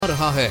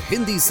रहा है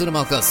हिंदी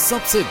सिनेमा का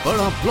सबसे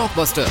बड़ा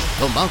ब्लॉकबस्टर।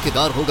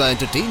 धमाकेदार होगा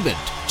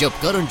एंटरटेनमेंट जब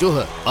करण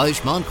जौहर,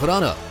 आयुष्मान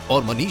खुराना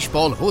और मनीष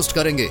पॉल होस्ट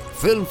करेंगे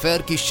फिल्म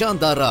फेयर की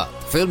शानदार रात।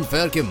 फिल्म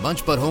फेयर के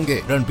मंच पर होंगे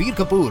रणबीर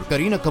कपूर,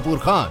 करीना कपूर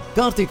खान,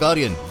 कार्तिक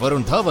आर्यन,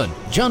 वरुण धवन,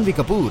 जानवी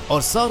कपूर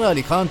और सारा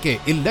अली खान के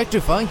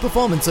इलेक्ट्रीफाइंग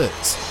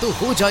परफॉर्मेंसेस। तो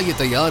हो जाइए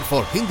तैयार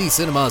for Hindi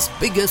cinema's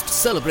biggest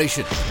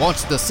celebration.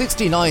 Watch the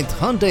 69th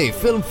Hyundai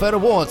Film Fair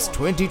Awards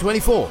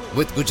 2024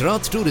 with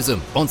Gujarat Tourism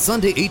on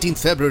Sunday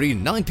 18th February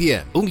 9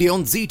 p.m. only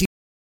on ZT.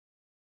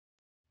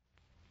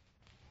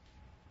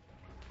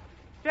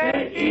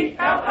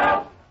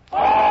 J-E-L-L.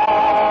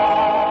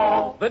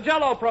 The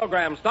Jell-O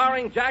program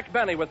starring Jack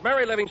Benny with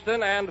Mary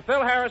Livingston and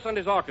Phil Harris and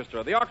his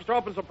orchestra. The orchestra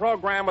opens the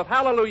program with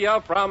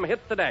Hallelujah from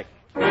Hit the Deck.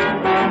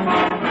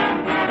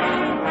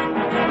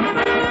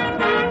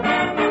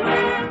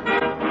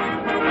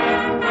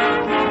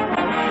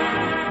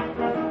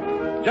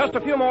 Just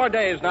a few more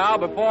days now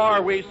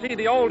before we see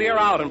the old year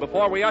out and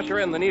before we usher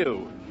in the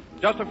new.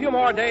 Just a few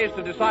more days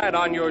to decide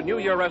on your New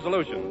Year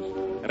resolutions.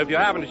 And if you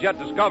haven't as yet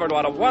discovered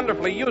what a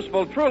wonderfully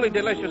useful, truly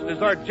delicious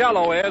dessert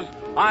Jell-O is,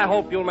 I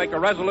hope you'll make a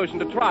resolution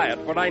to try it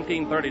for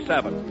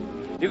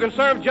 1937. You can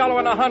serve Jell-O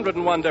in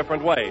 101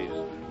 different ways.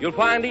 You'll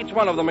find each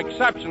one of them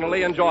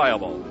exceptionally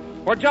enjoyable.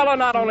 For Jell-O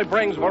not only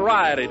brings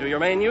variety to your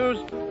menus,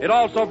 it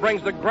also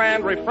brings the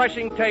grand,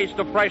 refreshing taste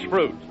of fresh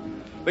fruit.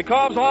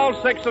 Because all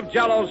 6 of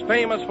Jell-O's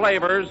famous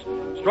flavors,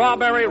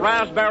 strawberry,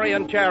 raspberry,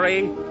 and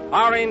cherry,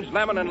 orange,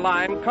 lemon, and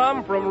lime,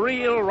 come from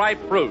real ripe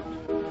fruit.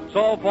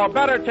 So for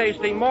better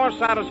tasting, more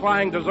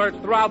satisfying desserts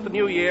throughout the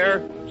new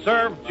year,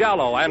 serve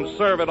Jell-O and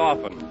serve it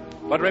often.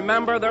 But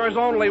remember, there is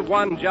only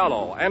one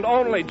Jell-O, and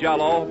only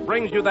Jell-O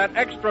brings you that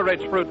extra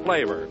rich fruit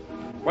flavor.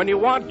 When you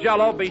want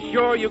Jell-O, be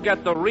sure you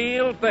get the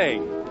real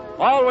thing.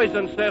 Always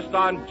insist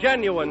on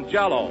genuine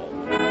Jell-O.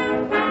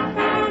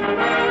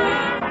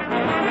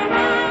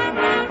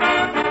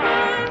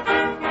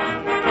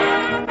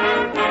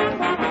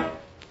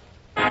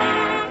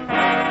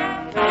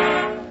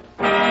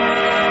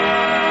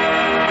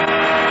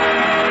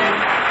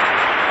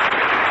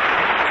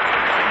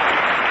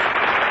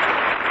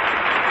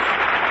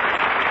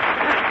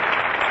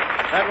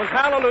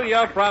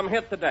 Hallelujah from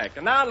Hit the Deck.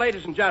 And now,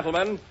 ladies and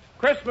gentlemen,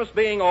 Christmas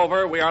being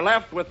over, we are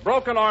left with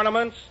broken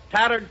ornaments,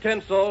 tattered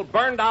tinsel,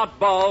 burned-out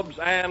bulbs,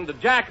 and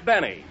Jack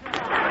Benny.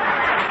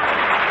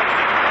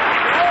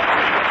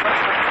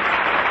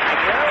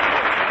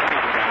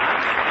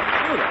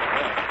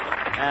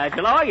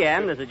 Hello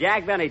again. This is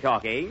Jack Benny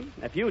talking,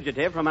 a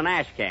fugitive from an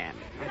ash can.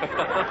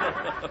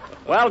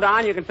 Well,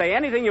 Don, you can say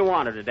anything you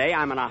want to today.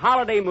 I'm in a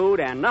holiday mood,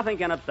 and nothing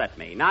can upset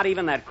me. Not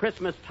even that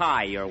Christmas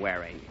tie you're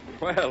wearing.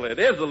 Well, it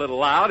is a little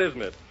loud,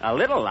 isn't it? A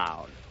little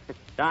loud.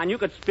 Don, you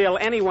could spill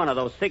any one of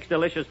those 6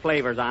 delicious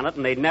flavors on it,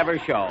 and they'd never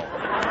show.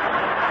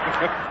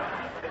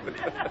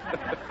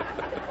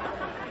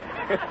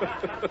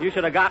 You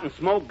should have gotten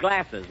smoked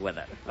glasses with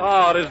it.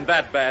 Oh, it isn't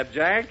that bad,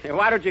 Jack.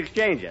 Why don't you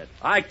exchange it?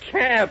 I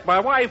can't. My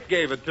wife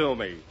gave it to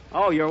me.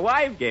 Oh, your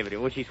wife gave it to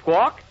you. Would she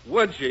squawk?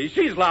 Would she?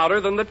 She's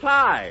louder than the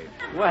tie.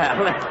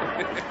 Well,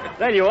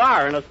 then you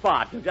are in a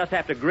spot. You'll just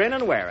have to grin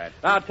and wear it.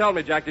 Now, tell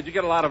me, Jack, did you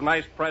get a lot of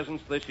nice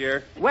presents this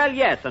year? Well,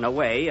 yes, in a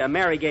way.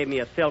 Mary gave me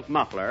a silk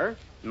muffler.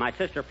 My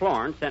sister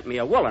Florence sent me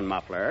a woolen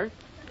muffler.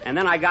 And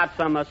then I got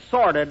some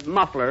assorted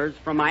mufflers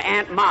from my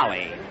Aunt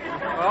Molly.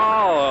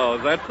 Oh,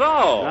 is that so?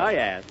 Oh,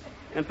 yes.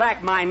 In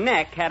fact, my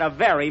neck had a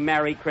very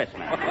Merry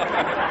Christmas.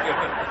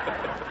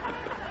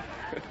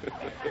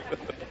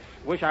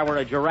 Wish I were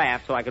a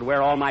giraffe so I could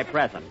wear all my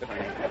presents.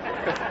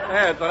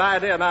 That's an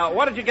idea. Now,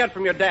 what did you get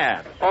from your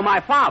dad? Oh,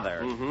 my father.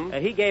 Mm-hmm.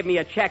 He gave me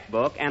a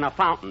checkbook and a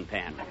fountain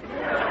pen.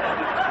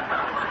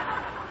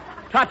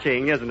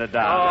 Touching, isn't it,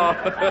 Don?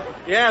 Oh,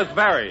 yes,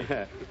 very.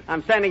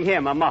 I'm sending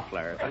him a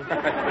muffler.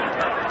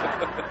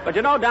 But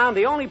you know, Don,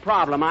 the only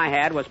problem I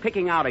had was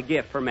picking out a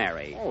gift for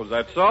Mary. Oh, is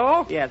that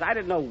so? Yes, I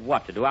didn't know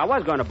what to do. I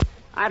was going to...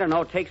 I don't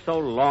know, it takes so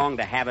long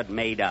to have it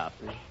made up.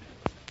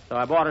 So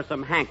I bought her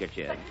some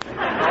handkerchiefs. Oh,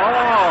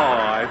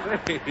 I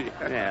see.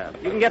 Yeah,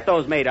 you can get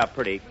those made up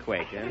pretty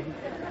quick.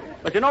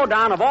 But you know,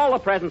 Don, of all the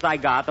presents I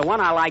got, the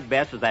one I like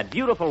best is that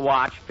beautiful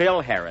watch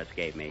Phil Harris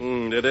gave me.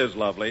 It is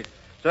lovely.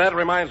 So that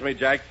reminds me,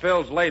 Jack,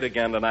 Phil's late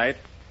again tonight.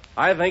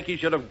 I think he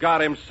should have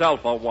got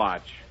himself a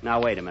watch. Now,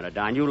 wait a minute,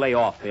 Don. You lay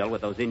off, Phil,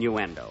 with those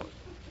innuendos.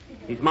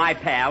 He's my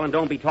pal, and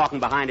don't be talking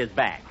behind his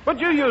back. But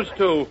you used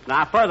to.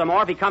 Now,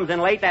 furthermore, if he comes in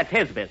late, that's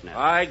his business.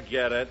 I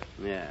get it.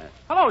 Yeah.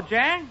 Hello,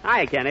 Jack.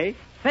 Hi, Kenny.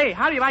 Say,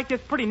 how do you like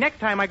this pretty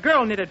necktie my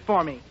girl knitted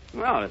for me?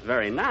 Well, it's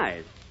very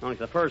nice. Only it's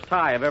the first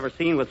tie I've ever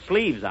seen with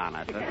sleeves on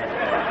it.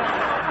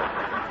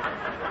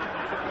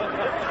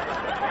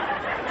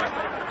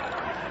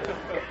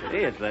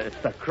 Gee, it's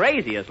the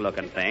craziest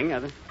looking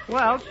thing.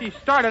 Well, she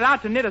started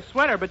out to knit a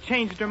sweater, but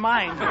changed her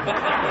mind.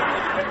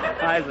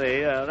 I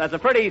see. That's a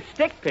pretty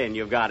stick pin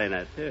you've got in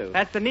it, too.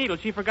 That's the needle.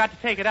 She forgot to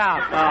take it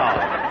out.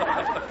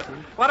 Oh.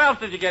 What else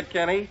did you get,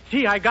 Kenny?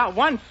 Gee, I got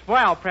one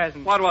swell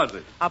present. What was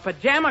it? A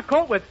pajama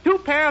coat with 2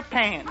 pair of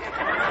pants.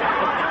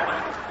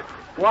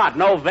 What,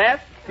 no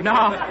vest? No,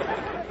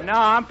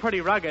 I'm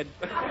pretty rugged.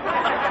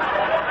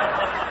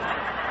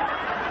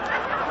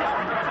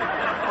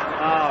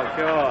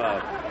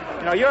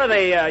 Sure.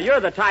 You're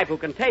the type who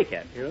can take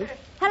it.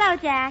 Hello,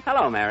 Jack.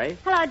 Hello, Mary.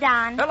 Hello,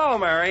 Don. Hello,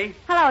 Mary.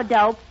 Hello,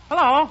 Dope.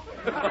 Hello.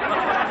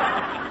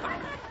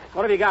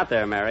 What have you got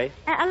there, Mary?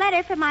 A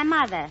letter from my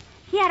mother.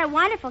 She had a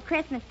wonderful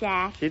Christmas,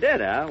 Jack. She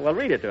did, huh? Well,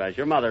 read it to us.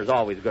 Your mother's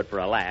always good for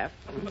a laugh.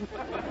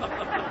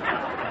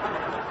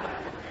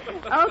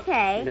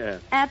 Okay.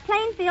 Yeah.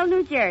 Plainfield,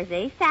 New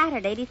Jersey,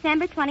 Saturday,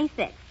 December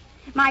 26th.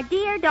 My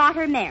dear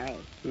daughter, Mary.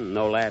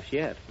 No laughs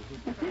yet.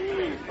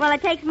 Well,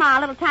 it takes Ma a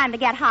little time to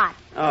get hot.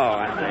 Oh,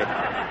 I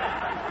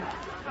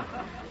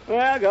see.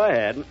 Well, go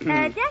ahead.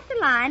 Just a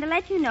line to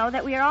let you know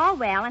that we are all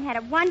well and had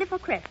a wonderful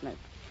Christmas.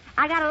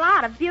 I got a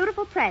lot of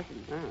beautiful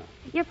presents. Oh.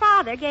 Your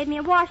father gave me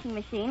a washing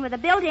machine with a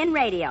built-in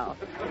radio.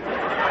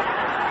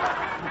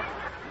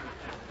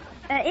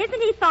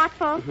 Isn't he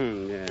thoughtful?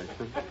 Yes.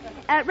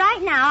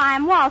 Right now,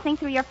 I'm waltzing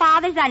through your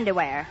father's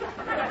underwear.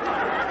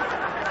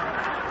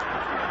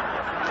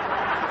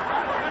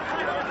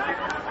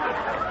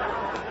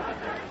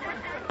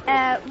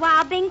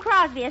 While Bing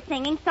Crosby is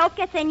singing, Soap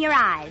Gets in Your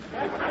Eyes.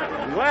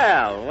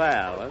 Well.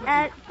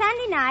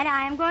 Sunday night,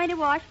 I am going to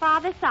wash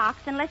Father's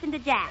socks and listen to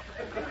Jack.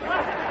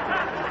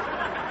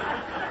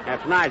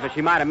 That's nice, but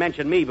she might have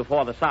mentioned me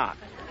before the socks.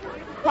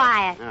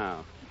 Quiet.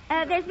 Oh.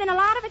 There's been a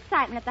lot of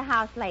excitement at the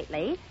house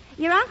lately.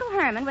 Your Uncle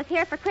Herman was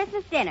here for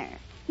Christmas dinner.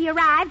 He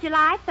arrived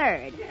July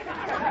 3rd.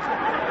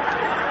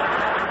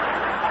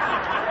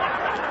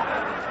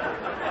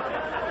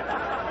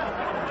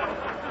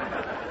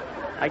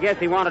 I guess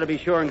he wanted to be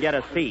sure and get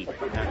a seat.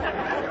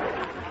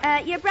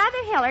 Your brother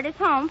Hillard is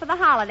home for the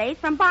holidays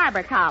from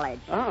Barber College.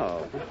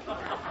 Oh.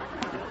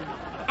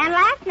 And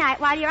last night,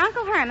 while your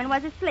Uncle Herman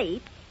was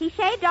asleep, he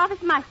shaved off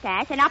his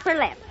mustache and upper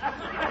lip.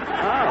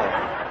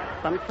 Oh.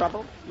 Some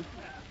trouble?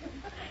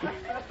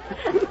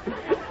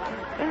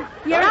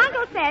 Your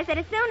uncle says that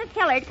as soon as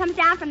Hillard comes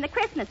down from the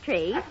Christmas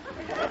tree,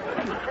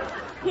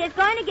 he is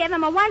going to give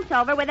him a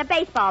once-over with a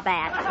baseball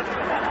bat.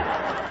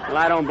 Well,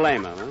 I don't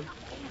blame him, huh?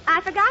 I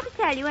forgot to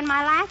tell you in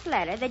my last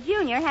letter that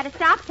Junior had to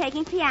stop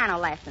taking piano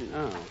lessons.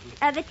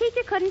 Oh. The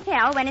teacher couldn't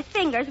tell when his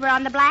fingers were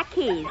on the black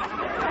keys.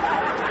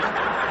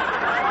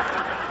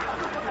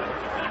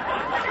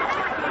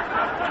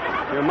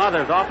 Your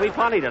mother's awfully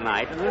funny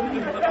tonight.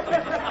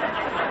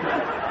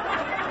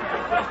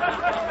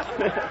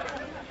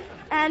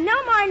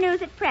 No more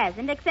news at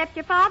present, except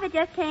your father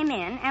just came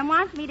in and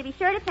wants me to be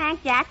sure to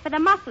thank Jack for the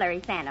muffler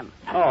he sent him.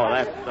 Oh,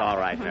 that's all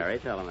right, Mary.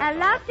 Tell him that.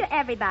 Love to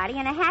everybody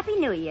and a Happy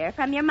New Year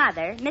from your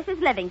mother,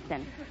 Mrs.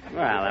 Livingston.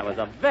 Well, that was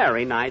a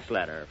very nice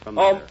letter from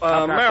Oh,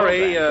 our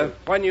Mary, program.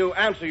 when you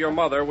answer your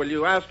mother, will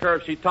you ask her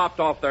if she topped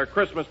off their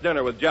Christmas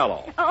dinner with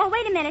Jell-O? Oh,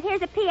 wait a minute.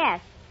 Here's a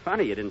P.S.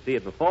 Funny you didn't see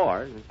it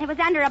before. It was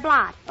under a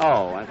blot.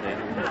 Oh, I see.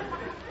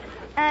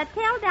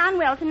 Tell Don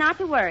Wilson not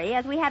to worry,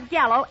 as we have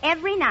Jell-O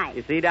every night.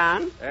 You see,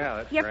 Don? Yeah,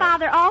 that's Your great.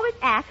 father always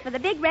asks for the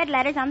big red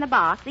letters on the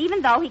box,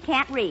 even though he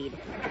can't read.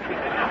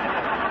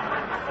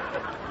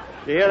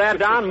 You hear that,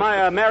 Don?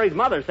 Mary's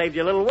mother saved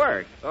you a little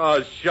work.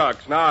 Oh,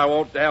 shucks. Now I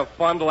won't have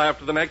fun till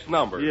after the next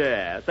number.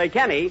 Yeah. Say,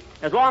 Kenny,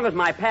 as long as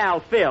my pal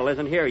Phil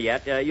isn't here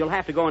yet, you'll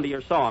have to go into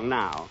your song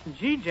now.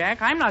 Gee,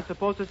 Jack, I'm not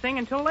supposed to sing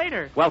until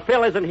later. Well,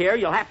 Phil isn't here.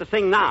 You'll have to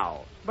sing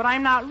now. But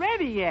I'm not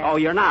ready yet. Oh,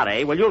 you're not,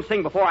 eh? Well, you'll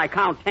sing before I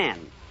count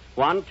 10.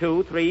 1,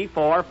 2, 3,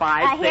 4,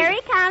 5, 6. Here he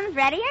comes,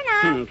 ready or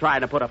not.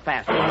 Trying to put a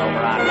fast one over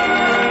on me.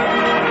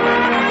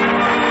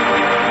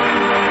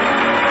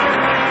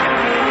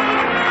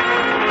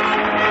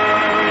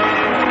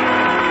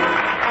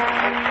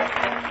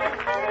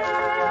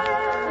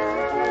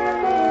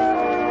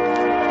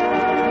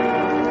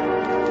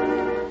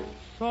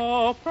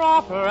 So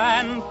proper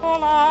and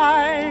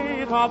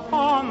polite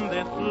upon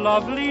this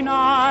lovely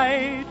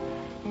night,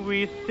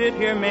 we sit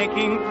here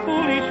making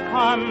foolish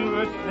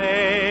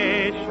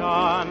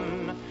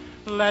conversation.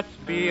 Let's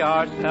be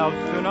ourselves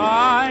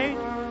tonight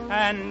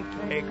and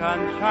take on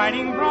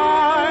shining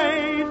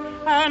bright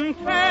and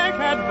take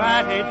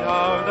advantage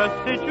of the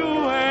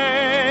situation.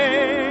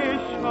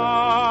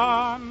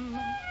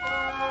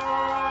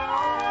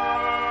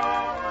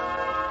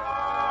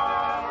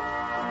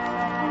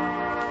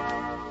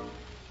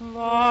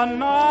 The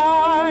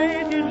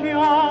night is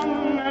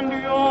young and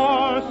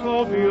you're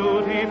so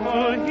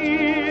beautiful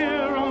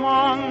here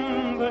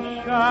among the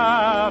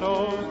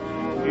shadows,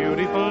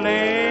 beautiful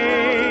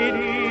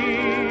lady.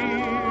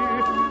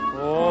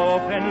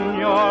 Open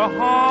your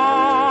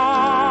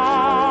heart.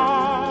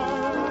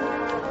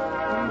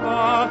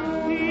 The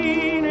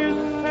scene is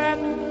set,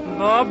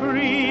 the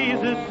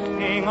breezes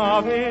sing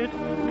of it.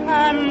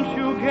 Can't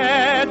you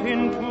get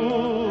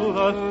into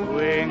the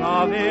swing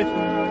of it,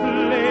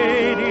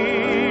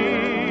 lady?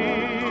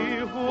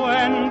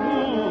 When do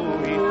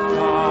we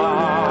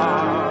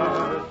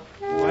start?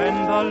 When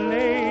the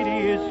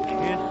ladies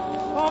kiss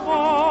of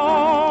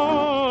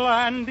all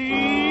and the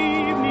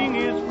evening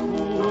is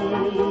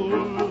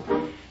cool,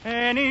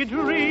 any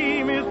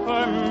dream is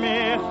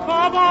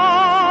permissible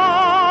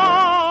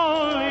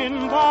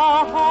in the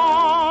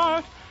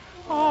heart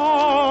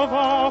of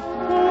a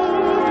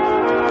fool.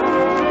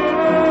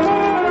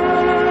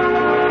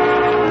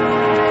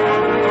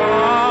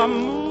 The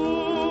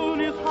moon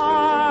is high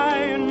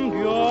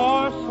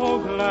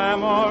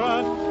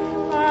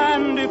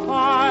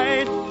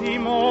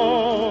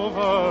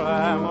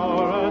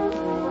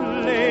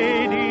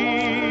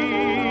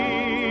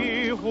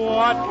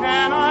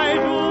than I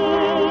do.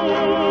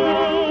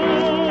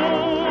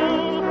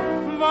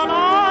 The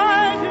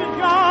night is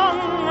young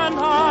and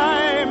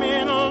I'm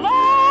in love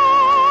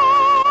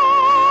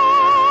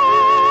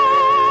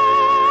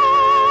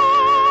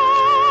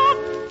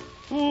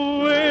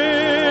with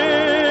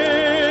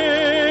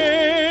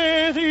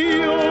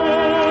you.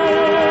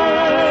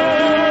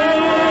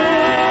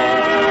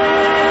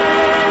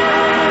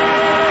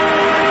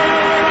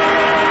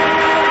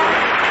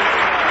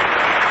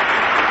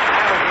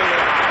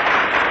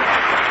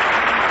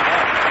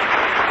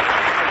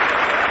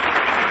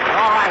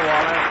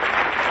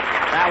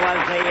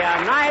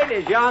 Night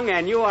is Young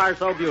and You Are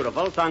So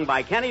Beautiful, sung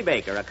by Kenny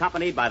Baker,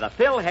 accompanied by the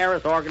Phil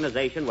Harris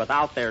Organization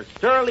without their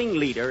sterling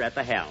leader at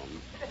the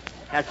helm.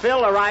 Has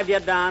Phil arrived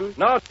yet, Don?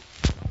 No.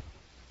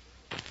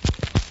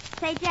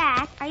 Say,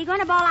 Jack, are you going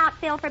to bawl out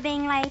Phil for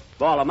being late?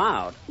 Ball him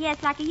out.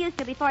 Yes, like you used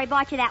to before he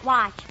bought you that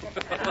watch.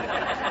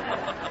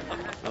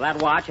 Well,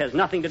 that watch has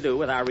nothing to do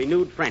with our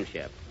renewed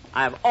friendship.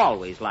 I've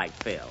always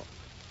liked Phil.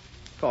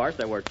 Of course,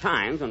 there were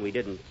times when we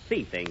didn't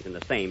see things in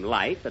the same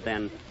light, but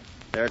then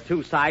there are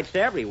two sides to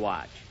every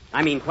watch.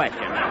 I mean,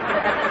 question.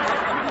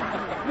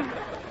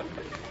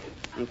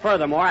 And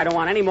furthermore, I don't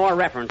want any more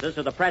references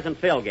to the present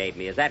Phil gave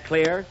me. Is that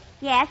clear?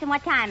 Yes, and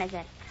what time is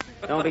it?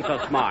 Don't be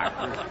so smart.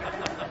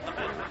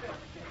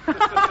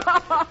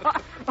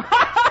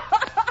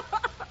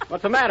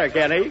 What's the matter,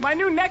 Kenny? My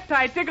new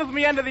necktie tickles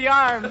me under the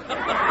arm.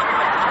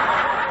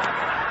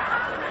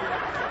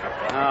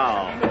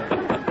 Oh.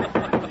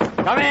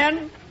 Come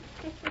in.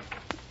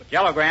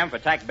 Jellogram for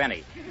Tack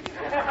Benny.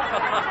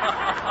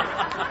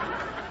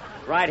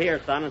 Right here,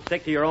 son, and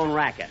stick to your own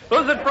racket.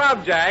 Who's it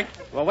from, Jack?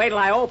 Well, wait till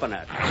I open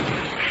it.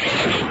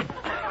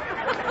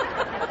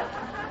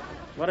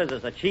 What is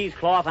this, a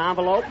cheesecloth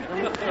envelope?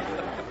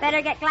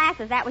 Better get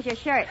glasses. That was your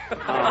shirt.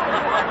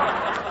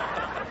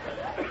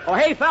 Oh,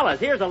 hey, fellas,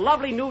 here's a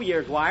lovely New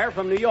Year's wire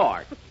from New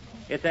York.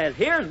 It says,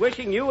 here's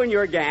wishing you and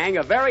your gang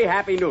a very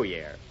happy New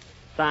Year.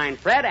 Signed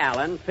Fred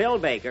Allen, Phil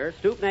Baker,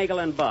 Stoopnagel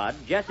and Bud,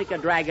 Jessica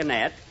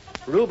Dragonette,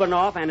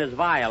 Rubinoff and his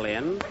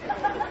violin,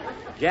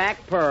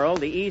 Jack Pearl,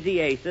 the Easy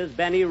Aces,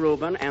 Benny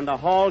Rubin, and the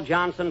Hall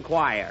Johnson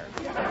Choir.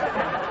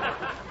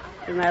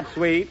 Isn't that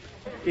sweet?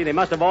 Gee, they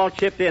must have all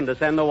chipped in to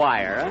send the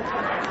wire, huh?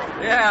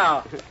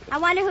 Yeah. I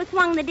wonder who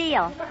swung the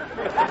deal.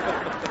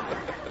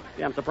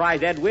 Yeah, I'm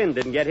surprised Ed Wynn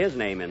didn't get his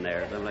name in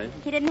there.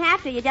 He didn't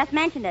have to. You just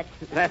mentioned it.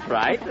 That's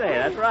right. Hey,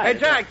 that's right.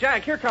 Hey,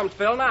 Jack, here comes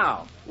Phil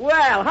now.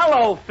 Well,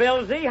 hello,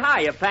 Philzy.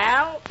 Hiya,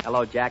 pal.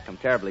 Hello, Jack. I'm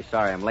terribly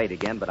sorry I'm late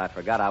again, but I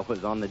forgot I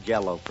was on the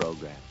Jell-O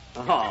program.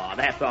 Oh,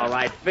 that's all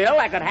right, Phil.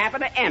 That could happen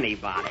to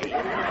anybody.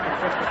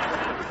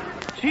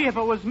 Gee, if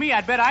it was me,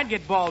 I'd bet I'd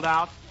get bawled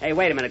out. Hey,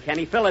 wait a minute,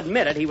 Kenny. Phil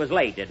admitted he was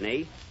late, didn't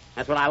he?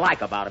 That's what I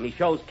like about him. He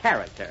shows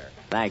character.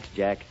 Thanks,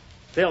 Jack.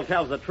 Phil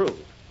tells the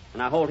truth.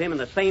 And I hold him in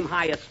the same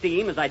high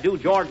esteem as I do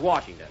George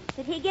Washington.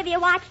 Did he give you a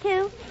watch,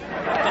 too?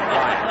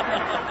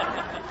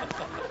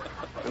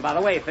 And by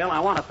the way, Phil, I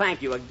want to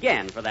thank you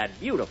again for that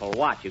beautiful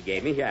watch you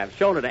gave me. I've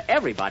shown it to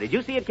everybody. Did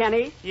you see it,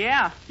 Kenny?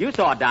 Yeah. You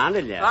saw it, Don,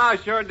 didn't you? I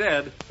sure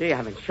did. Gee,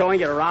 I've been showing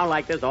it around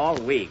like this all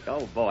week.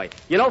 Oh, boy.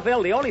 You know,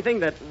 Phil, the only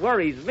thing that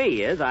worries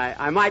me is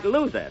I might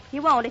lose it.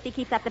 You won't if he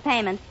keeps up the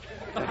payments.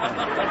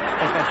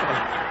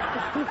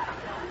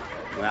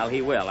 Well,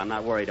 he will. I'm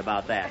not worried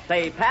about that.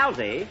 Say,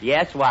 Palsy.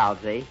 Yes,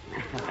 Wowsy.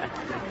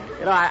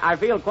 You know, I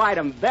feel quite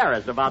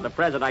embarrassed about the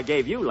present I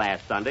gave you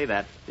last Sunday,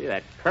 that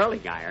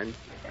curling iron.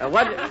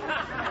 What?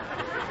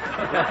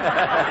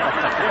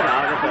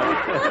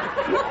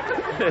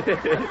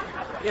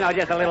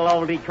 Just a little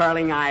oldie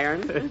curling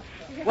iron.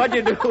 What'd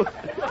you do?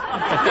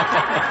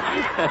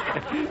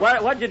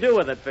 What'd you do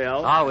with it,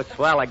 Phil? Oh, it's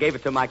swell. I gave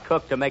it to my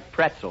cook to make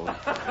pretzels.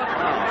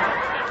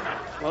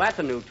 Well, that's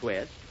a new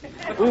twist.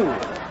 Ooh.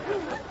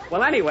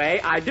 Well, anyway,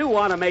 I do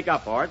want to make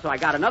up for it, so I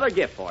got another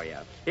gift for you.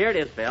 Here it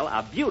is, Phil,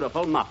 a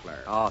beautiful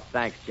muffler. Oh,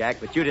 thanks, Jack,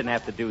 but you didn't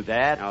have to do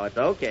that. Oh, it's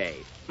okay.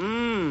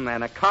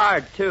 And a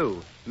card,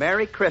 too.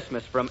 Merry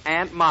Christmas from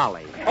Aunt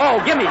Molly.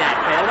 Oh, give me that,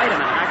 Phil. Wait a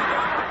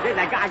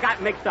minute. I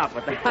got mixed up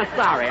with that. I'm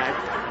sorry.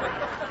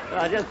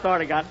 I just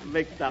sort of got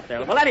mixed up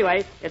there. Well,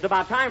 anyway, it's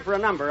about time for a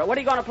number. What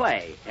are you going to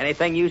play?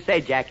 Anything you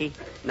say, Jackie.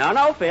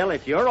 No, Phil.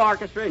 It's your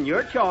orchestra and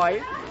your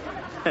choice.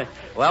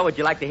 Well, would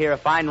you like to hear a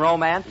fine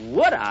romance?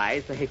 Would I?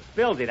 Say,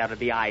 Phil, that would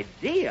be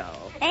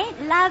ideal.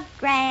 Ain't love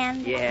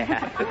grand?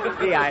 Yeah.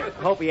 Gee, I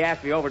hope he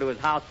asked me over to his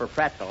house for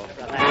pretzels.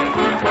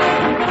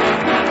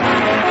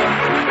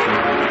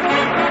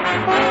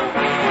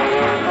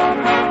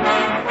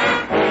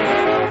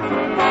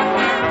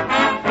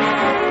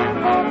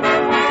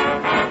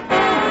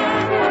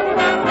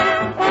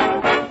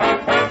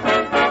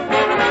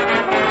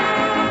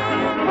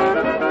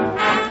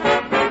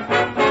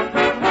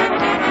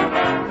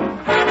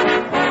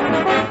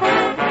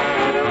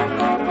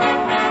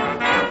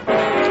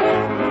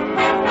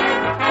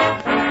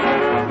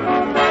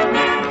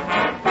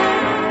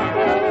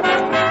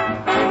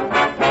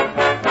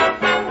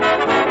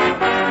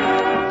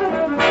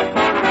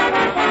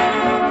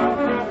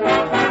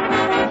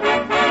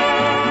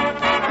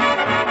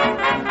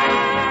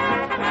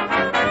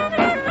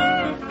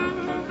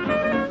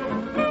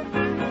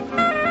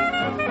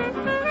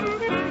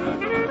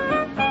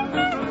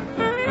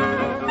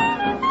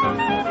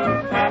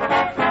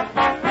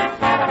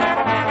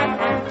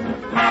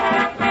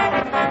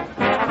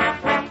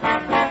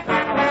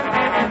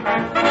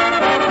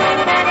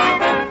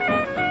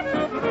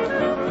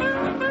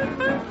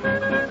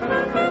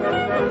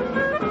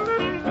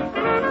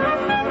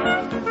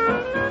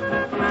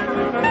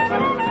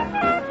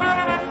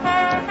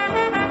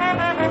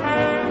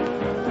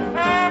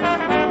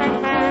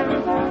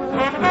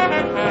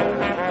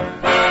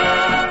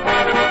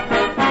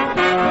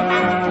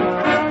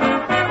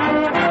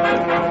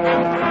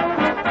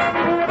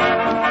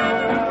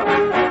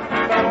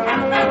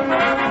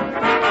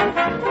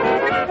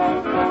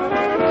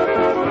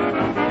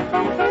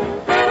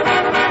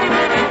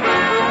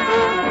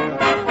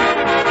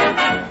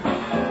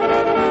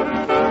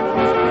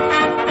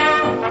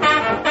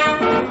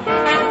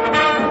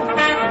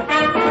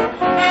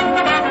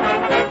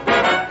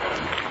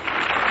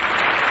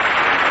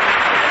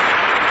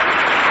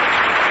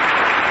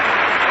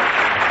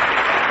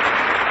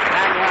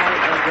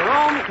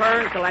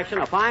 current selection,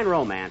 A Fine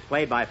Romance,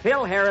 played by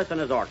Phil Harris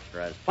and his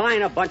orchestra. As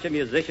fine a bunch of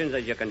musicians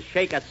as you can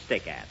shake a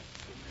stick at.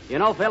 You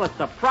know, Phil, it's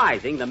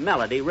surprising the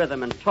melody,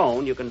 rhythm, and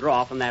tone you can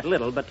draw from that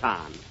little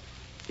baton.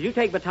 Did you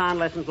take baton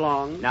lessons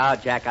long? No,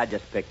 Jack, I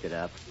just picked it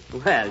up.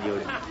 Well,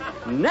 you'd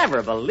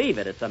never believe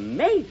it. It's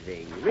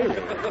amazing, really.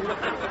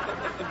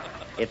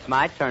 It's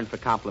my turn for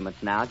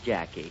compliments now,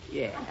 Jackie.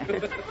 Yeah.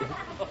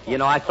 You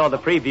know, I saw the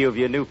preview of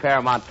your new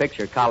Paramount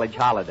picture, College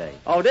Holiday.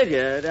 Oh, did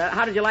you?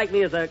 How did you like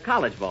me as a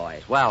college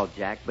boy? Well,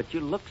 Jack, but you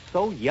look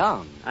so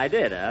young. I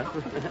did, huh?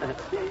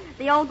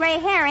 The old gray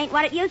hair ain't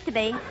what it used to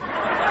be.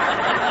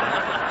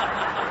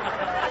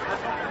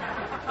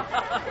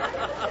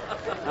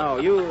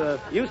 Oh,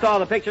 you saw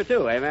the picture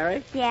too, eh,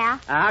 Mary? Yeah.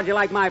 How'd you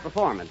like my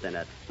performance in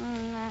it?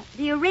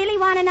 Do you really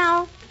want to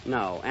know?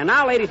 No. And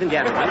now, ladies and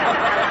gentlemen,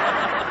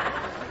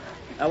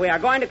 we are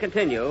going to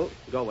continue.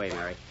 Go away,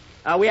 Mary.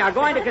 We are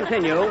going to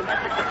continue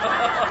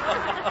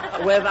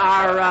with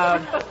our.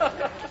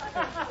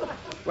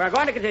 We're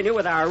going to continue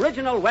with our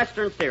original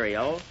Western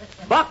serial,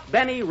 Buck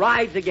Benny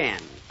Rides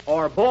Again,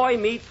 or Boy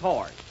Meets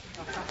Horse.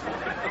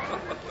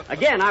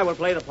 Again, I will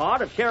play the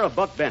part of Sheriff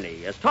Buck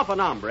Benny, as tough an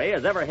hombre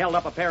as ever held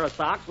up a pair of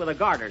socks with a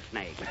garter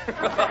snake.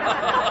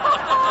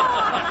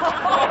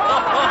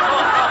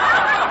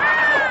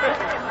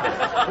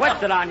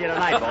 What's it on you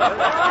tonight, boys?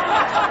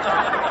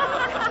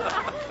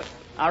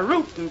 A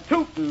rootin',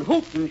 tootin',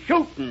 hootin',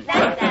 shootin'.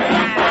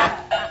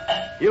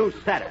 You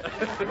said it.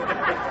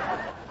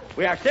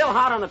 We are still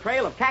hot on the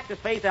trail of Cactus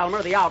Face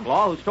Elmer, the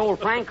outlaw who stole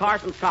Frank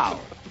Carson's cow.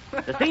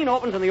 The scene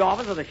opens in the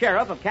office of the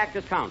sheriff of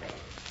Cactus County.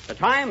 The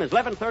time is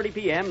 11:30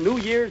 p.m., New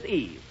Year's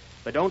Eve.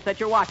 But don't set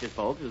your watches,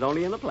 folks. It's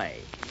only in the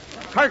play.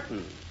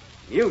 Curtain.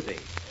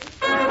 Music.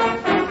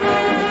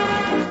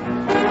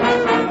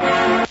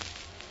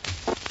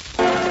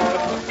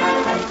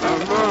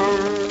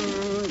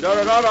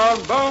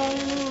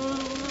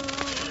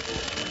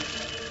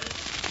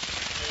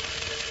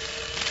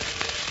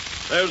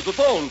 There's the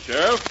phone,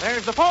 Sheriff.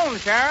 There's the phone,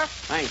 Sheriff.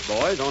 Thanks,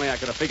 boys. Only I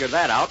could have figured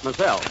that out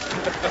myself.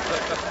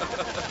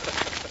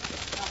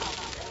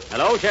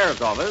 Hello,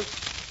 Sheriff's Office.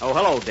 Oh,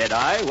 hello,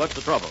 Deadeye. What's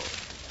the trouble?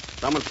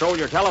 Someone stole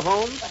your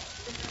telephone?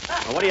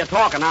 Well, what are you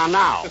talking on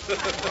now?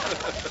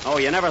 Oh,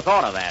 you never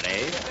thought of that,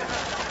 eh?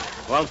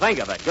 Well, think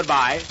of it.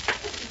 Goodbye.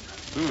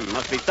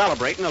 Must be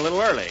celebrating a little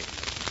early.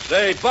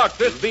 Say, Buck,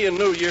 this being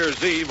New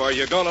Year's Eve, are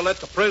you going to let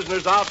the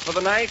prisoners out for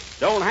the night?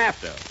 Don't have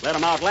to. Let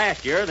them out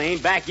last year. They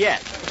ain't back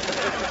yet.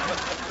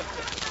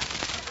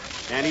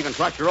 Can't even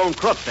trust your own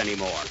crooks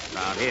anymore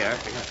around here.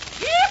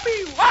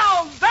 Yippee!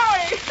 Wow,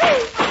 Zoe!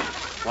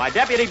 Why,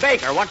 Deputy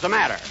Baker, what's the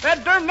matter?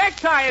 That darn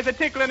necktie is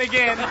a-tickling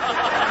again.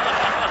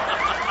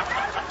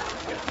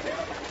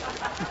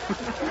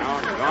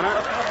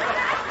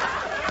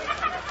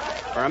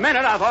 For a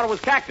minute, I thought it was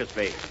Cactus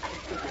Face.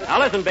 Now,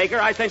 listen, Baker,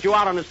 I sent you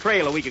out on this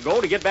trail a week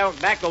ago to get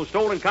back those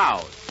stolen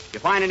cows. You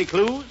find any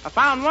clues? I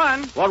found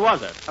one. What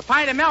was it? A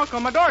pint of milk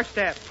on my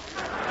doorstep.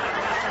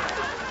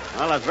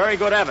 Well, that's very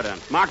good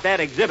evidence. Mark that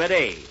Exhibit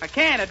A. I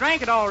can't. I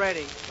drank it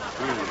already.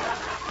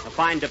 A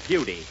fine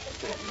deputy.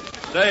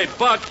 Say,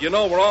 Buck, you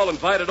know we're all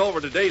invited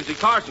over to Daisy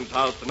Carson's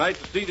house tonight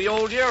to see the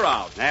old year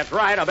out. That's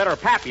right. I bet her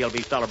pappy'll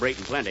be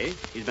celebrating plenty.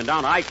 He's been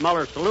down to Ike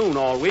Muller's saloon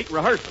all week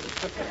rehearsing.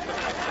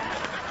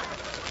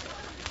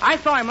 I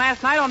saw him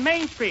last night on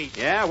Main Street.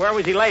 Yeah? Where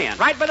was he laying?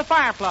 Right by the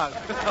fire plug.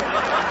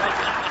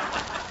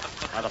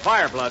 By the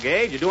fire plug,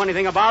 eh? Did you do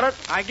anything about it?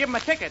 I give him a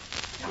ticket.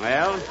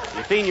 Well,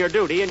 you seen your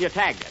duty and you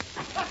tagged it.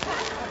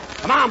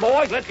 Come on,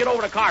 boys. Let's get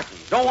over to Carson.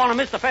 Don't want to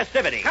miss the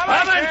festivity. Come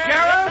on,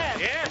 Sheriff.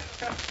 Yes.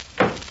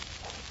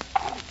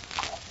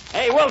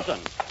 Hey, Wilson,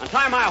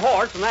 untie my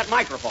horse and that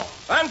microphone.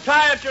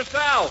 Untie it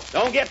yourself.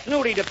 Don't get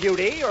snooty,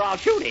 deputy, or I'll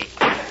shoot him.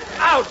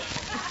 Ouch!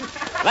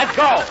 Let's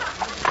go.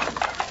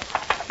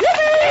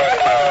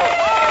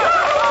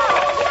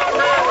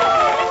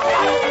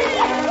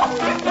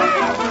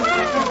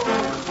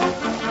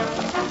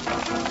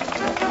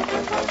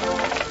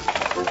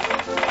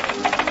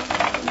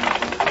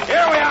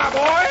 Here we are,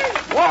 boys.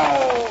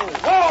 Whoa,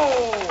 whoa,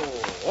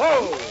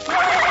 whoa.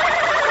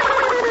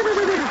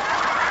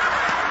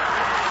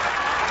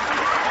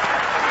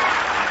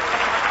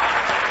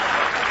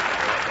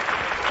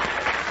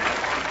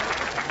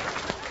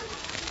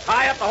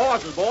 Tie up the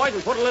horses, boys,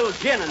 and put a little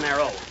gin in their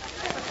oats.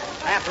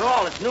 After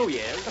all, it's New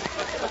Year's.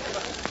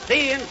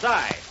 See you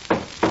inside.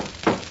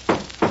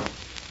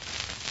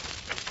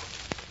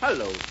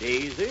 Hello,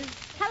 Daisy.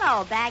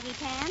 Hello, baggy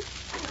pants.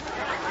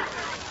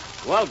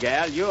 Well,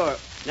 gal, you're...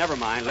 Never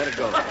mind, let it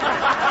go.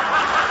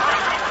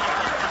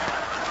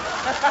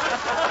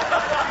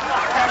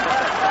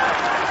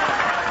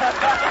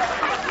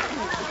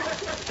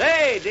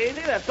 Say,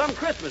 Daisy, that's some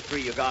Christmas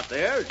tree you got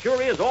there. It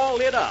sure is all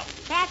lit up.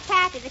 That's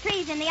Pappy. The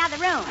tree's in the other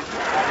room.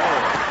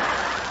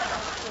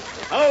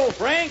 Hello,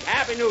 Frank.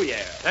 Happy New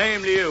Year.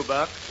 Same to you,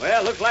 Buck.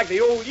 Well, looks like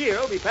the old year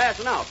will be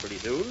passing out pretty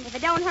soon. If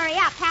it don't hurry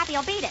up, Pappy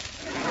will beat it.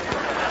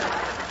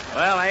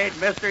 Well, I ain't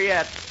missed her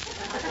yet.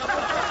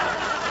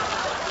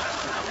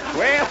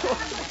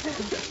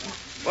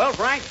 Well,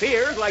 Frank,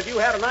 appears like you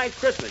had a nice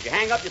Christmas. You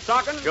hang up your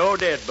stockings? Sure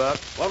did, Buck.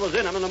 What was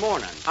in them in the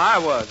morning?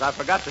 I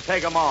forgot to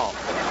take 'em off.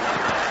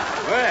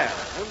 Well,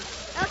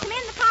 Well, come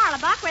in the parlor,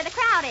 Buck, where the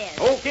crowd is.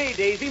 okay,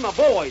 Daisy. My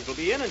boys will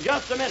be in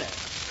just a minute.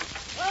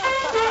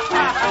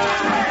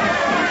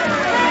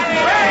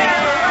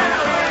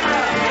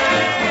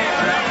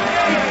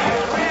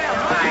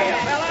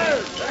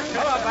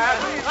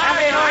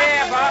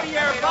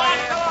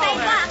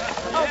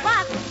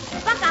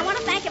 Buck, I want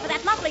to thank you for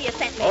that muffler you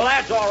sent me. Oh,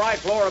 that's all right,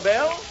 Flora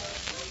Belle.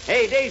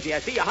 Hey, Daisy, I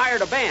see you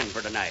hired a band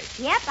for tonight.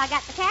 Yep, I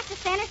got the Cactus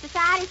Center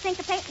Society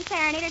Syncopating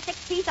Serenader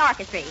 6-piece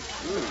orchestra.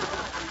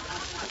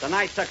 That's a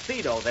nice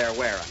tuxedo they're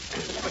wearing.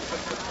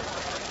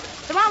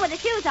 The one with the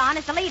shoes on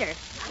is the leader.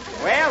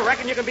 Well,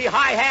 reckon you can be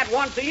hi-hat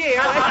once a year.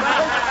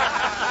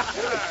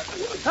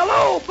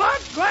 Hello,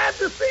 Buck. Glad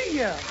to see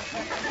you.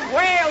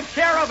 Well,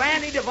 Sheriff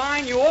Andy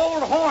Devine, you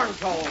old horn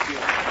told you.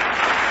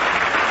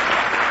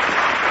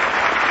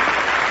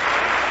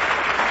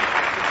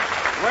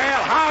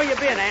 Well, how you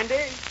been,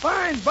 Andy?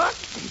 Fine, Buck.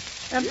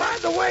 And by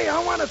the way, I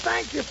want to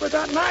thank you for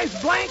that nice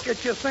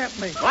blanket you sent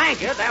me.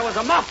 Blanket? That was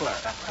a muffler.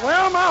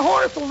 Well, my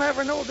horse will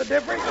never know the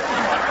difference.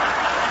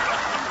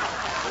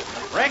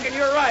 Reckon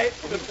you're right.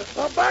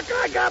 Well, Buck,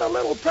 I got a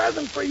little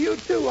present for you,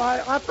 too.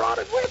 I brought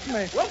it with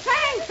me. Well,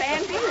 thanks,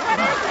 Andy. What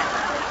is it?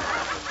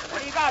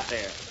 What do you got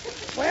there?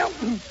 Well,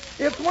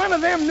 it's one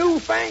of them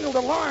newfangled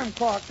alarm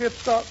clocks.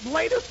 It's the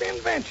latest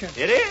invention.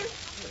 It is?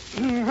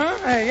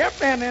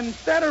 Yep, and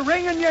instead of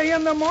ringing you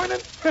in the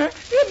morning,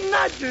 it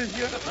nudges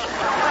you.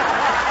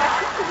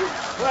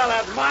 Well,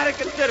 that's mighty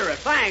considerate.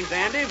 Thanks,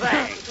 Andy.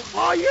 Thanks.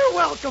 Oh, you're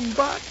welcome,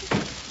 Buck.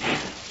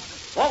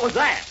 What was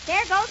that?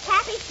 There goes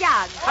Pappy's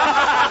jug.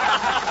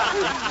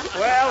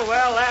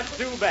 Well, that's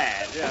too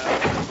bad.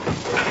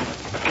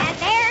 And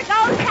there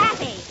goes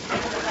Pappy.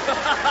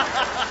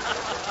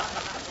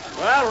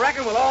 Well,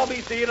 reckon we'll all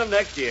be seeing them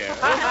next year.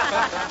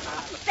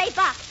 Say,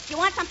 Buck, you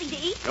want something to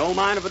eat? Don't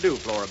mind if I do,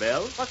 Flora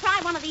Belle. Well, try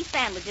one of these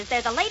sandwiches.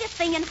 They're the latest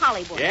thing in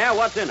Hollywood. Yeah,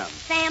 what's in them?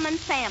 Salmon.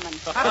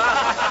 Well,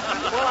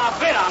 I'll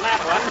bid on that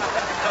one.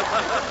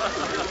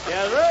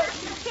 Yes,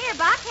 sir? Here,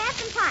 Buck, have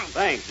some pint.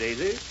 Thanks,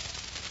 Daisy.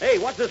 Hey,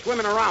 what's this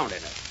swimming around in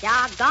it?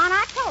 Doggone,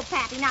 I told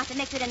Pappy not to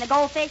mix it in the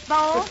goldfish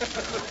bowl.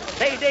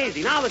 Say,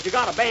 Daisy, now that you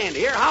got a band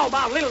here, how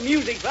about a little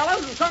music,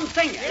 fellas, and some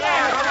singing?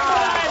 Yeah.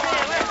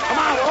 Come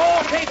on, we'll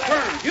all take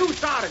turns. You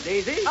started,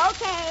 Daisy.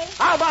 Okay.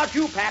 How about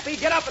you, Pappy?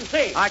 Get up and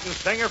sing. I can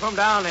sing her from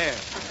down here.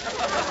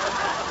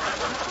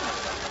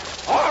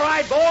 All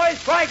right, boys,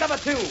 strike up a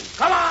tune.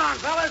 Come on,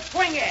 fellas,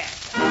 swing it.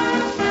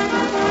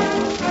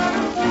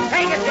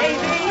 Take it,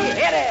 Daisy.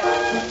 Hit it.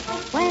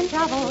 When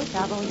trouble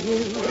troubles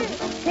you,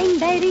 sing,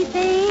 baby,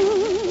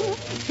 sing.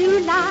 Do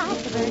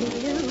like the birdie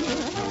do.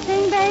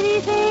 Sing, baby,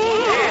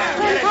 sing.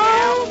 When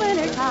cold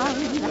winter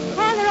comes,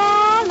 and they're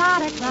all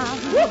out of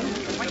crumbs.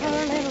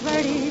 Poor little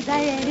birdies,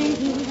 they ain't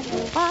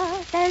eating,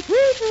 but they're tweet.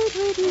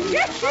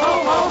 Oh,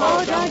 oh,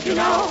 oh, don't you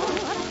know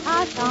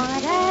a song a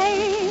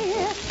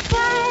day?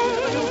 Play.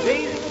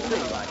 Daisy can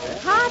sing like that.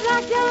 Hard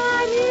rock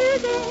your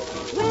music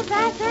with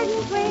that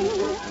certain swing.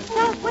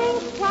 So swing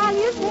while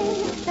you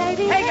sing,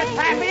 baby. Take it,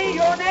 Pappy.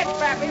 You're next,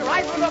 Pappy.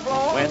 Right to the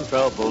floor. When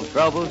trouble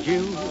troubles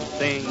you,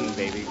 sing,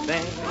 baby,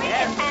 sing.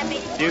 Yes,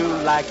 Pappy. Do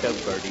like the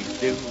birdies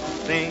do.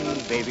 Sing,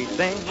 baby,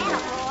 sing.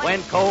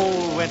 When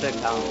cold winter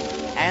comes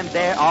and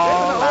they're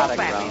all out of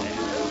crumbs.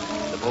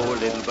 The poor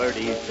little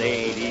birdies,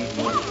 they ain't eating,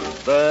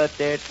 but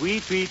they're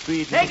tweet. Take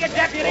it,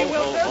 Deputy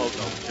Wilson.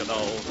 Don't you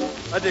know,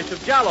 a dish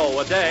of Jell-O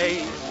a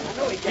day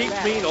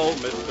keeps mean old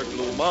Mr.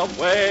 Gloom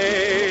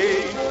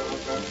away.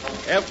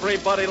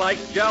 Everybody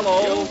likes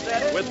Jell-O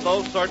with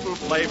those certain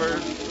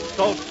flavors,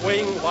 so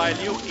swing while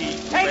you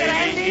eat. Take it, baby,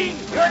 Andy. eat.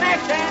 You're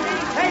next, Andy.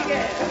 Take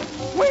it.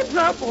 When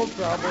trouble you,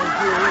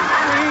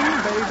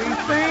 sing, baby,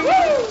 sing.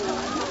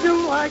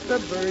 Do like the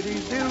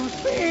birdies do,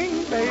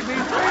 sing, baby,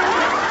 sing.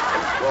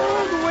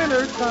 Cold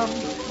winter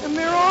comes, and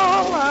they're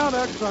all out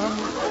of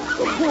crumbs.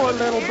 The poor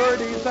little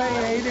birdies, they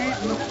ain't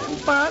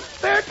eating, but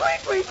they're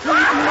tweet.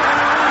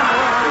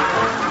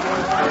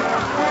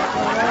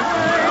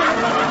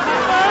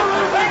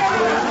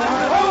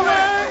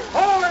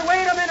 Hold it.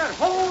 Wait a minute.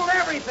 Hold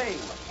everything.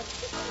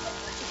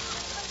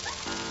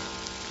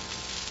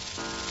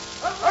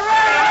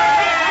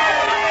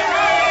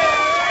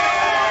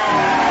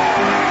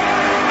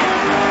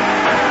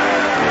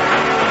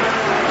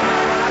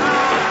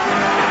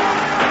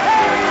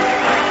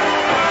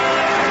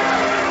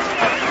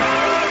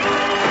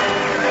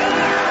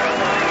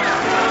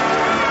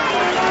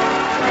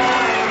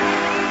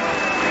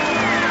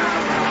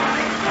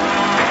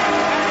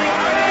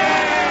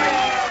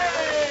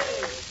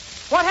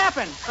 What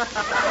happened?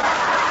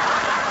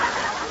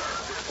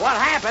 What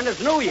happened is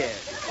New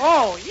Year's.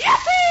 Oh,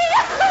 yippee!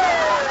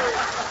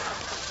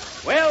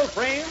 Well,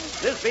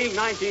 friends, this being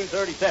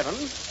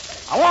 1937,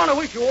 I want to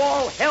wish you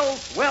all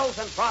health, wealth,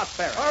 and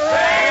prosperity.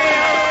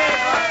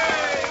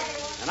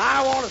 And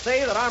I want to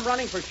say that I'm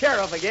running for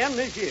sheriff again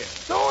this year.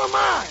 So am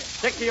I.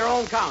 Stick to your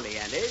own county,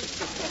 Andy.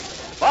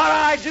 But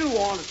I do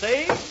want to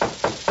say,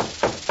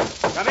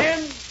 come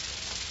in.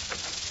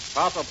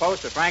 Fossil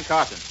Post to Frank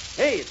Carson.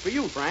 Hey, it's for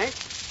you, Frank.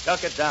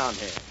 Tuck it down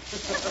here.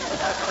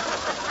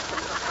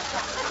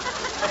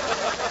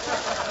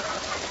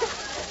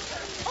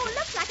 Oh,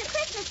 looks like a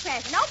Christmas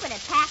present. Open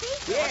it, Pappy.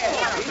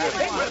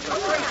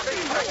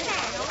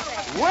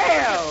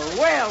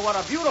 Well, what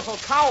a beautiful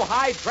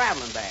cowhide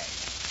traveling bag.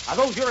 Are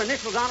those your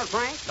initials on it,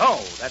 Frank? No,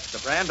 that's the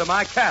brand of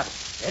my cattle.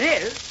 It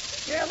is?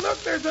 Yeah,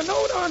 look, there's a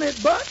note on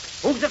it, Buck.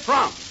 Who's it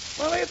from?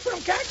 Well, it's from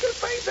Cactus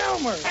Face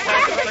Elmer.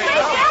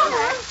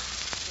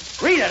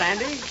 Read it,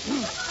 Andy.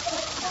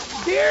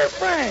 Dear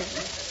Frank,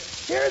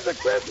 here's a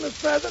Christmas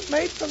present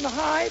made from the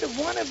hide of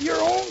one of your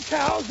own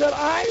cows that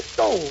I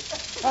stole.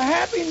 A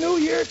Happy New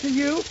Year to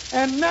you,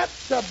 and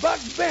nuts to Buck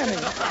Benny.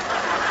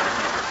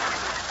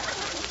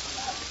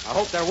 I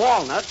hope they're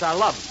walnuts. I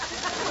love them.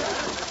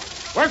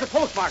 Where's the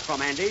postmark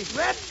from, Andy?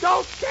 Red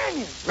Gulch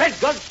Canyon. Red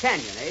Gulch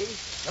Canyon, eh?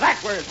 So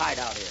that's where his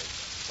hideout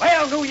is.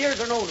 Well, New Year's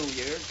or no New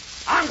Year's,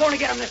 I'm going to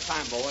get him this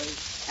time,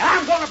 boys. And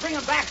I'm going to bring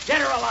him back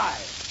dead or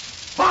alive.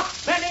 Buck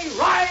Benny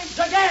rides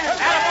again!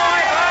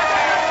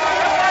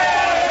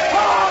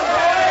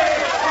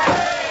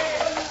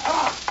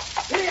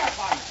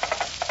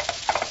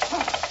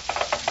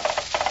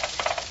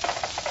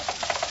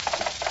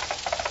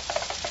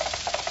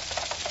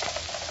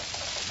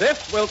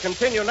 This will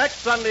continue next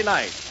Sunday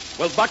night.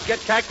 Will Buck get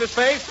Cactus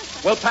Face?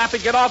 Will Pappy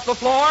get off the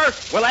floor?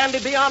 Will Andy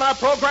be on our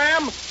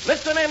program?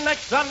 Listen in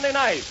next Sunday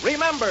night.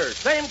 Remember,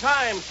 same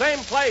time, same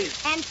place.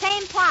 And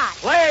same plot.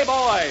 Play,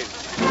 boys!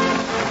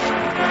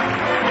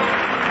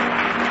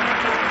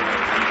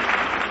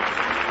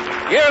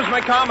 Years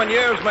may come and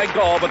years may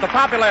go, but the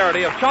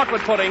popularity of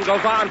chocolate pudding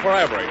goes on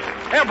forever.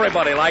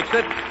 Everybody likes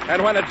it,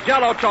 and when it's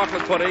Jell-O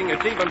chocolate pudding,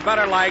 it's even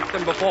better liked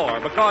than before,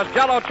 because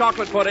Jell-O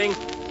chocolate pudding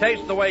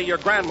tastes the way your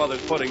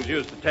grandmother's puddings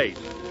used to taste.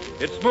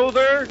 It's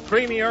smoother,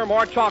 creamier,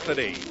 more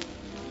chocolatey,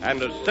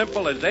 and as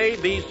simple as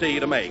ABC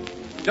to make.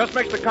 Just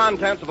mix the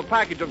contents of a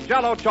package of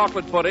Jell-O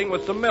chocolate pudding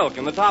with some milk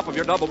in the top of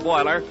your double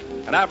boiler,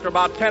 and after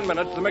about 10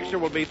 minutes, the mixture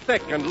will be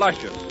thick and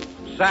luscious,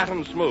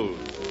 satin smooth.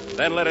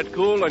 Then let it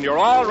cool, and you're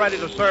all ready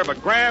to serve a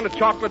grand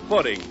chocolate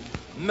pudding,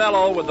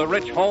 mellow with the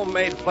rich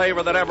homemade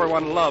flavor that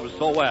everyone loves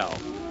so well.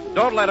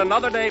 Don't let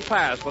another day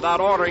pass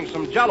without ordering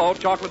some Jell-O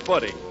chocolate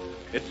pudding.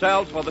 It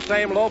sells for the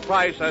same low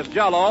price as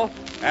Jell-O,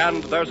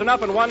 and there's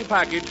enough in one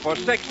package for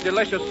 6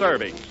 delicious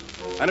servings.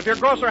 And if your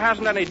grocer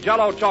hasn't any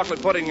Jell-O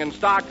chocolate pudding in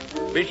stock,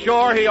 be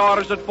sure he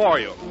orders it for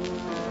you.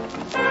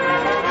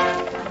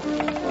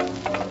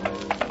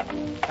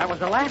 That was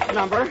the last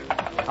number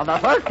of the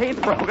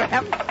 13th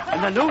program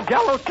in the new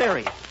Jell-O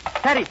series.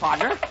 Steady,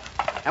 partner.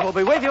 And we'll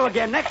be with you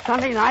again next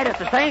Sunday night at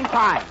the same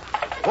time.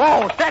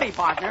 Whoa, steady,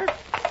 partner.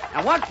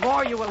 And once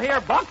more, you will hear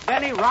Buck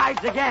Benny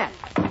rides again.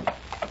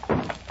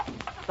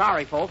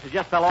 Sorry, folks, it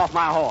just fell off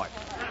my horse.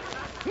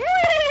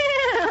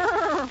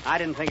 I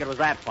didn't think it was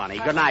that funny.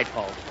 Good night,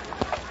 folks.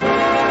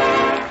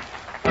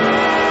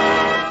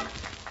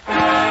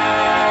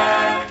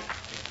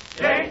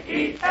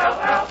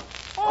 J-E-L-L.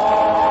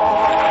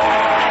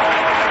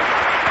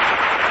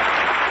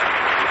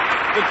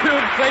 The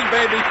tune Sing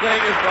Baby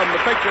Sing is from the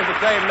picture of the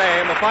same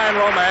name. A Fine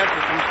Romance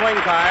is from Swing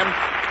Time.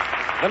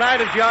 The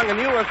Night is Young and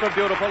You Are So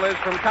Beautiful is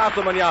from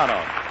Casa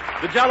Manano.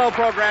 The Jell-O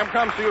program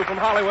comes to you from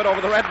Hollywood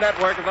over the Red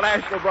Network of the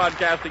National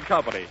Broadcasting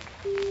Company.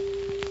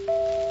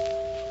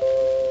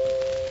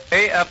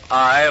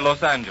 AFI,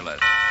 Los Angeles.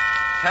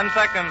 10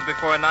 seconds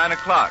before 9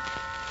 o'clock.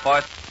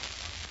 For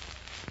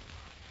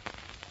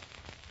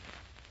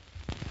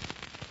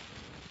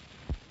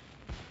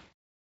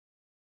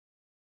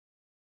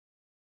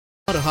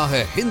रहा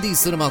है Hindi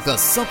cinema का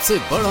सबसे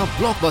बड़ा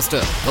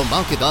blockbuster.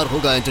 धमाकेदार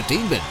होगा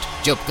entertainment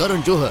जब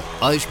करण जौहर,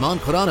 आयुष्मान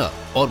खुराना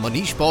और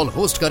Manish Paul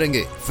host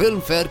करेंगे फिल्म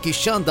फेयर की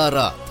शानदार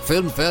रात।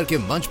 फिल्म फेयर के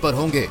मंच पर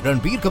होंगे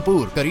रणबीर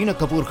कपूर, करीना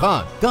कपूर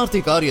खान,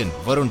 कार्तिक आर्यन,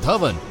 वरुण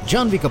धवन,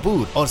 जानवी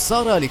कपूर और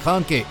सारा अली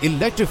खान के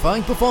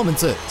इलेक्ट्रीफाइंग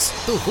परफॉर्मेंसेस।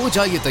 तो हो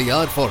जाइए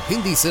तैयार for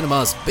Hindi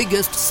cinema's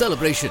biggest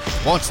celebration.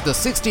 Watch the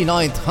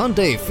 69th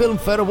Hyundai Film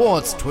Fair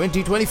Awards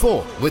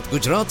 2024 with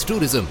Gujarat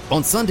Tourism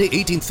on Sunday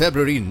 18th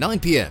February 9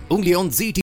 p.m. only on ZT.